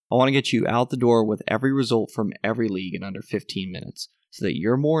I want to get you out the door with every result from every league in under 15 minutes, so that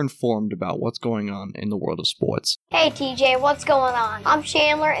you're more informed about what's going on in the world of sports. Hey TJ, what's going on? I'm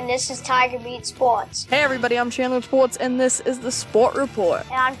Chandler and this is Tiger Beat Sports. Hey everybody, I'm Chandler Sports and this is the Sport Report.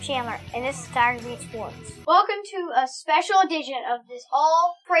 And I'm Chandler and this is Tiger Beat Sports. Welcome to a special edition of this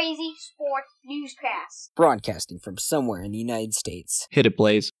all crazy sports newscast. Broadcasting from somewhere in the United States. Hit it,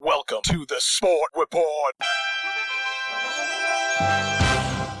 Blaze. Welcome to the Sport Report.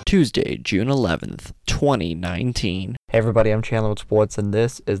 Tuesday, June 11th, 2019. Hey everybody, I'm Chandler with Sports, and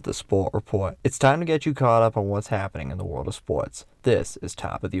this is the Sport Report. It's time to get you caught up on what's happening in the world of sports. This is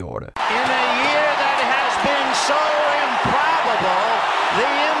Top of the Order. In a year that has been so improbable, the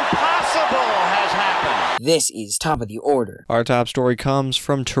impossible has happened. This is Top of the Order. Our top story comes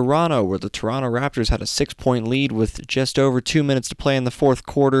from Toronto, where the Toronto Raptors had a 6-point lead with just over 2 minutes to play in the fourth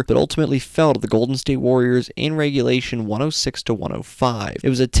quarter, but ultimately fell to the Golden State Warriors in regulation 106-105. It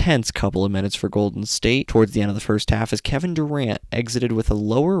was a tense couple of minutes for Golden State towards the end of the first half as Kevin Durant exited with a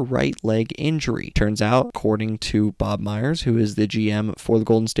lower right leg injury. Turns out, according to Bob Myers, who is the GM for the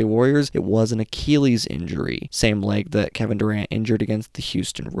Golden State Warriors, it was an Achilles injury, same leg that Kevin Durant injured against the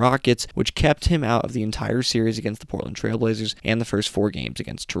Houston Rockets, which kept him out of the entire series against the Portland Trailblazers and the first 4 games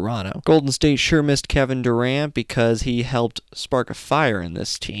against Toronto. Golden State sure missed Kevin Durant because he helped spark a fire in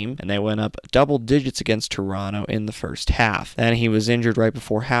this team, and they went up double digits against Toronto in the first half. Then he was injured right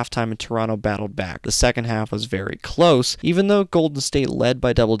before halftime and Toronto battled back. The second half was very close. Even though Golden State led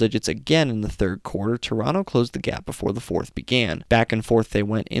by double digits again in the third quarter, Toronto closed the gap before the fourth began. Back and forth they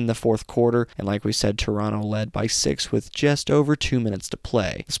went in the fourth quarter, and like we said, Toronto led by 6 with just over 2 minutes to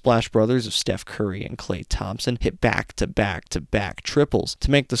play. The Splash Brothers of Steph Curry and Klay Thompson hit back-to-back-to-back triples to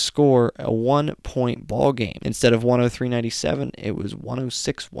make the score a 1-point ball game. Instead of 103-97, it was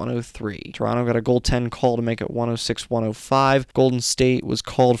 106-103. Toronto got a goaltend call to make it 106-105. Golden State was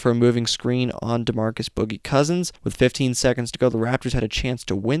called for a moving screen on DeMarcus Boogie Cousins. With 15 seconds to go, the Raptors had a chance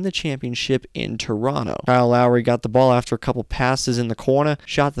to win the championship in Toronto. Kyle Lowry got the ball after a couple passes in the corner,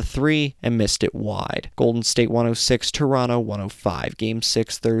 shot the 3, and missed it wide. Golden State 106, Toronto 105. Game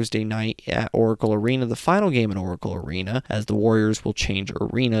 6 Thursday night at Oracle Arena, the final game at Oracle Arena, as the Warriors will change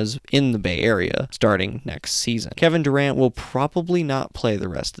arenas in the Bay Area starting next season. Kevin Durant will probably not play the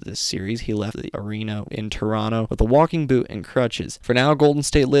rest of this series. He left the arena in Toronto with a walking boot and crutches. For now, Golden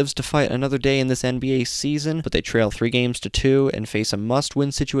State lives to fight another day in this NBA season, but they trail 3-2 and face a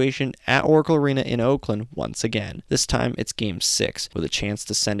must-win situation at Oracle Arena in Oakland once again. This time, it's Game 6, with a chance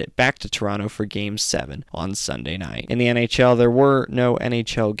to send it back to Toronto for Game 7 on Sunday night. In the NHL, there were no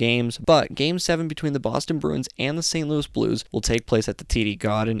NHL games, but Game 7 between the Boston Bruins and the St. Louis Blues will take place at the TD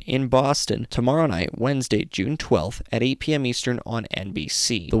Garden in Boston tomorrow night, Wednesday, June 12th at 8 p.m. Eastern on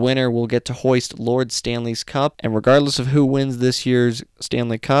NBC. The winner will get to hoist Lord Stanley's Cup, and regardless of who wins this year's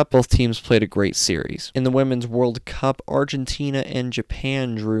Stanley Cup, both teams played a great series. In the Women's World Cup, Argentina and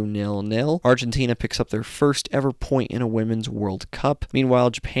Japan drew 0-0. Argentina picks up their first ever point in a Women's World Cup.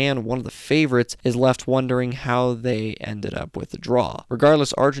 Meanwhile, Japan, one of the favorites, is left wondering how they ended up with a draw.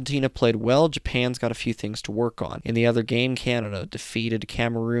 Regardless, Argentina played well. Japan's got a few things to work on. In the other game, Canada defeated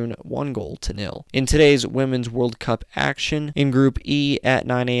Cameroon 1-0. In today's Women's World Cup action, in Group E at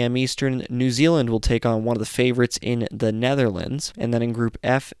 9 a.m. Eastern, New Zealand will take on one of the favorites in the Netherlands. And then in Group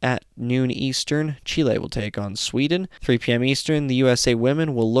F at noon Eastern, Chile will take on Sweden. 3 p.m. Eastern, the USA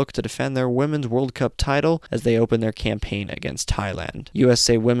women will look to defend their Women's World Cup title as they open their campaign against Thailand.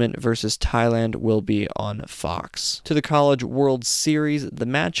 USA women versus Thailand will be on Fox. To the College World Series, the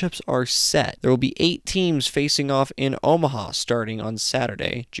matchups are set. There will be 8 teams facing off in Omaha starting on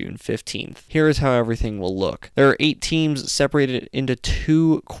Saturday, June 15th. Here is how everything will look. There are 8 teams separated into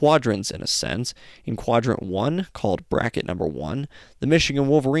 2 quadrants in a sense. In Quadrant 1, called Bracket Number 1, the Michigan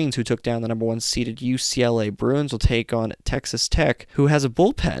Wolverines, who took down the number 1 seeded UCLA Bruins, will take on Texas Tech, who has a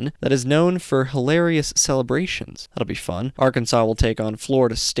bullpen that is known for hilarious celebrations. That'll be fun. Arkansas will take on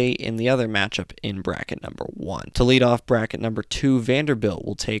Florida State in the other matchup in Bracket Number 1. To lead off Bracket Number 2, Vanderbilt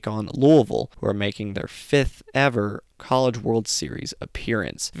will take on Louisville, who are making their 5th ever College World Series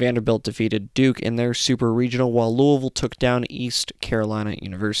appearance. Vanderbilt defeated Duke in their Super Regional, while Louisville took down East Carolina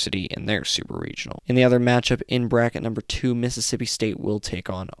University in their Super Regional. In the other matchup in Bracket Number 2, Mississippi State will take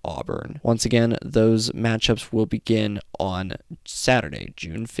on Auburn. Once again, those matchups will begin on Saturday,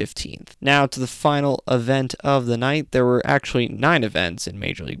 June 15th. Now to the final event of the night. There were actually 9 events in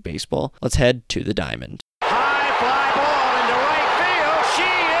Major League Baseball. Let's head to the Diamond. High fly ball into right field. She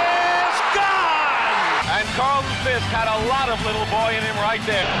is gone! And Carlton Fisk had a lot of little boy in him right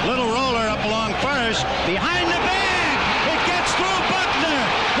there. Little roller up along first. Behind the bag. It gets through Buckner.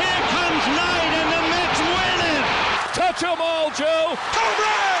 Here comes Knight, and the Mets win it. Touch 'em all, Joe. Home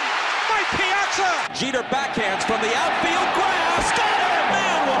run! Piazza! Jeter backhands from the outfield grass. Got it!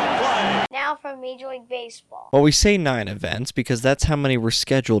 Man, what a play! Now from Major League Baseball. Well, we say 9 events because that's how many were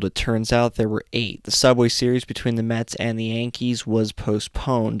scheduled. It turns out there were 8. The Subway Series between the Mets and the Yankees was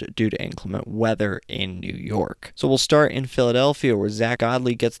postponed due to inclement weather in New York. So we'll start in Philadelphia, where Zach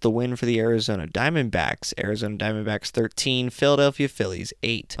Godley gets the win for the Arizona Diamondbacks. Arizona Diamondbacks 13, Philadelphia Phillies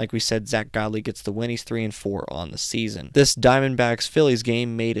 8. Like we said, Zach Godley gets the win. He's 3-4 on the season. This Diamondbacks-Phillies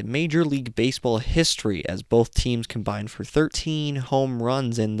game made a Major League Baseball history as both teams combined for 13 home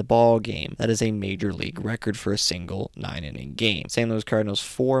runs in the ball game. That is a Major League record for a single 9-inning game. St. Louis Cardinals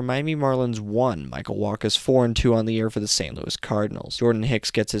 4, Miami Marlins 1. Michael Wacha's 4-2 on the year for the St. Louis Cardinals. Jordan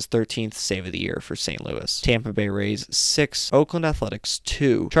Hicks gets his 13th save of the year for St. Louis. Tampa Bay Rays 6, Oakland Athletics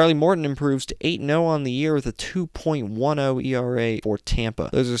 2. Charlie Morton improves to 8-0 on the year with a 2.10 ERA for Tampa.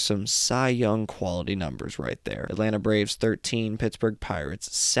 Those are some Cy Young quality numbers right there. Atlanta Braves 13, Pittsburgh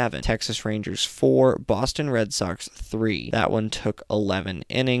Pirates 7, Texas Rangers 4, Boston Red Sox 3. That one took 11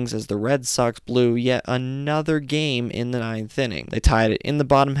 innings as the Red Sox blew yet another game in the 9th inning. They tied it in the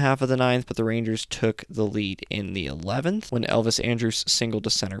bottom half of the 9th, but the Rangers took the lead in the 11th when Elvis Andrus singled to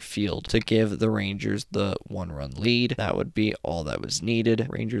center field to give the Rangers the 1-run lead. That would be all that was needed.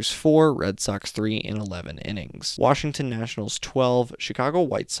 Rangers 4, Red Sox 3 in 11 innings. Washington Nationals 12, Chicago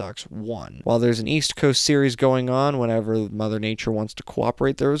White Sox 1. While there's an East Coast series going on, whenever Mother Nature wants to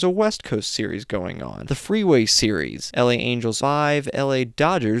cooperate, there was a West Coast series going on. The Freeway Series. LA Angels 5, LA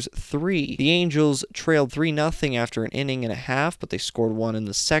Dodgers 3. The Angels trailed 3-0 after an inning and a half, but they scored 1 in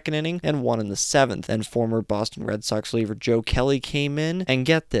the 2nd inning and 1 in the 7th. Then former Boston Red Sox reliever Joe Kelly came in, and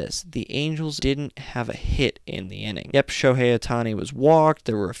get this, the Angels didn't have a hit in the inning. Yep, Shohei Ohtani was walked,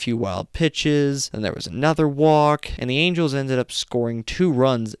 there were a few wild pitches, and there was another walk, and the Angels ended up scoring 2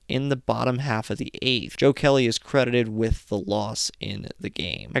 runs in the bottom half of the 8th. Joe Kelly is credited with the loss in the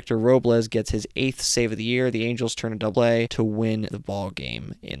game. Hector Robles gets his 8th save of the year. The Angels turn a double-A to win the ball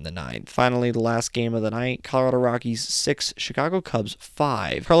game in the 9th. Finally, the last game of the night, Colorado Rockies 6, Chicago Cubs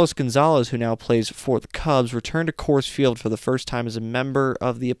 5. Carlos Gonzalez, who now plays for the Cubs, returned to Coors Field for the first time as a member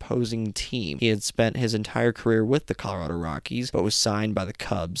of the opposing team. He had spent his entire career with the Colorado Rockies, but was signed by the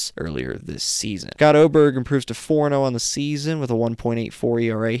Cubs earlier this season. Scott Oberg improves to 4-0 on the season with a 1.84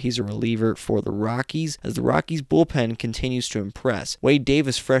 ERA. He's a reliever for the Rockies, as the Rockies bullpen continues to impress. Wade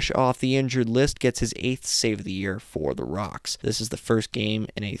Davis, fresh off the injured list, gets his 8th save of the year for the Rocks. This is the first game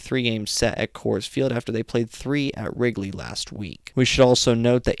in a 3-game set at Coors Field after they played 3 at Wrigley last week. We should also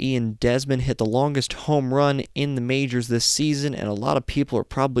note that Ian Desmond hit the longest home run in the majors this season, and a lot of people are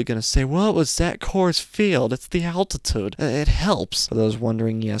probably going to say, well, it was at Coors Field. It's the altitude. It helps. For those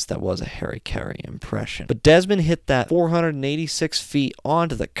wondering, yes, that was a Harry Carey impression. But Desmond hit that 486 feet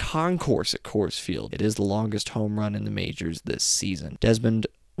onto the concourse at Coors Field. It is the longest home run in the majors this season. Desmond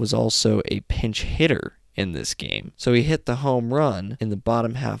was also a pinch hitter in this game. So he hit the home run in the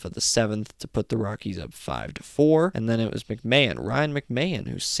bottom half of the 7th to put the Rockies up 5-4, and then it was Ryan McMahon,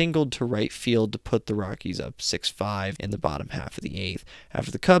 who singled to right field to put the Rockies up 6-5 in the bottom half of the 8th,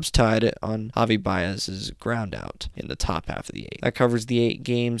 after the Cubs tied it on Javi Baez's ground out in the top half of the 8th. That covers the 8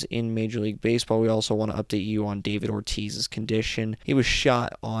 games in Major League Baseball. We also want to update you on David Ortiz's condition. He was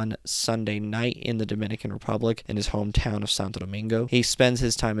shot on Sunday night in the Dominican Republic in his hometown of Santo Domingo. He spends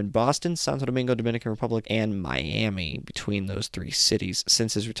his time in Boston, Santo Domingo, Dominican Republic, and Miami between those 3 cities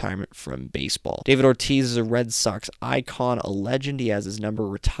since his retirement from baseball. David Ortiz is a Red Sox icon, a legend. He has his number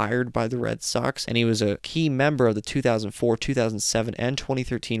retired by the Red Sox, and he was a key member of the 2004, 2007, and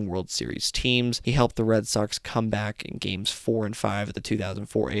 2013 World Series teams. He helped the Red Sox come back in games 4 and 5 of the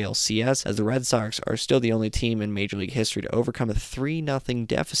 2004 ALCS, as the Red Sox are still the only team in Major League history to overcome a 3-0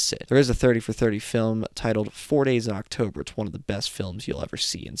 deficit. There is a 30 for 30 film titled 4 Days in October. It's one of the best films you'll ever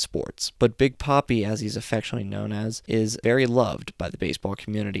see in sports. But Big Papi, as he's affectionately known as, is very loved by the baseball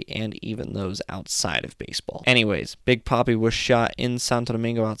community and even those outside of baseball. Anyways, Big Papi was shot in Santo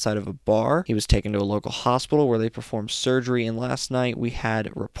Domingo outside of a bar. He was taken to a local hospital where they performed surgery, and last night we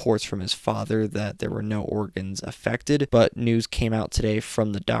had reports from his father that there were no organs affected, but news came out today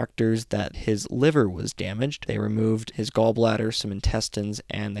from the doctors that his liver was damaged. They removed his gallbladder, some intestines,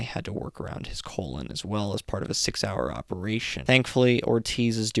 and they had to work around his colon as well as part of a 6-hour operation. Thankfully,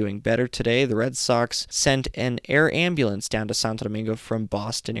 Ortiz is doing better today. The Red Sox Chiefs sent an air ambulance down to Santo Domingo from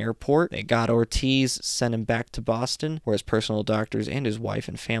Boston Airport. They got Ortiz, sent him back to Boston, where his personal doctors and his wife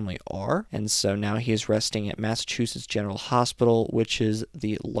and family are. And so now he is resting at Massachusetts General Hospital, which is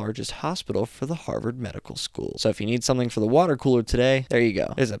the largest hospital for the Harvard Medical School. So if you need something for the water cooler today, there you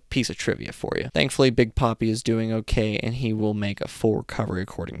go. There's a piece of trivia for you. Thankfully, Big Papi is doing okay, and he will make a full recovery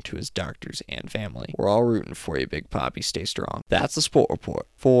according to his doctors and family. We're all rooting for you, Big Papi. Stay strong. That's the Sport Report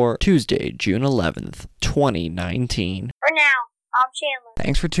for Tuesday, June 11th, 2019. For now, I'm Chandler.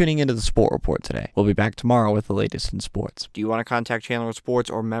 Thanks for tuning into the Sport Report today. We'll be back tomorrow with the latest in sports. Do you want to contact Chandler Sports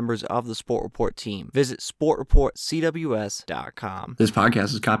or members of the Sport Report team? Visit sportreportcws.com. This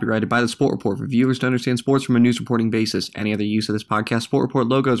podcast is copyrighted by the Sport Report for viewers to understand sports from a news reporting basis. Any other use of this podcast, Sport Report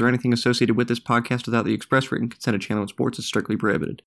logos, or anything associated with this podcast without the express written consent of Chandler Sports is strictly prohibited.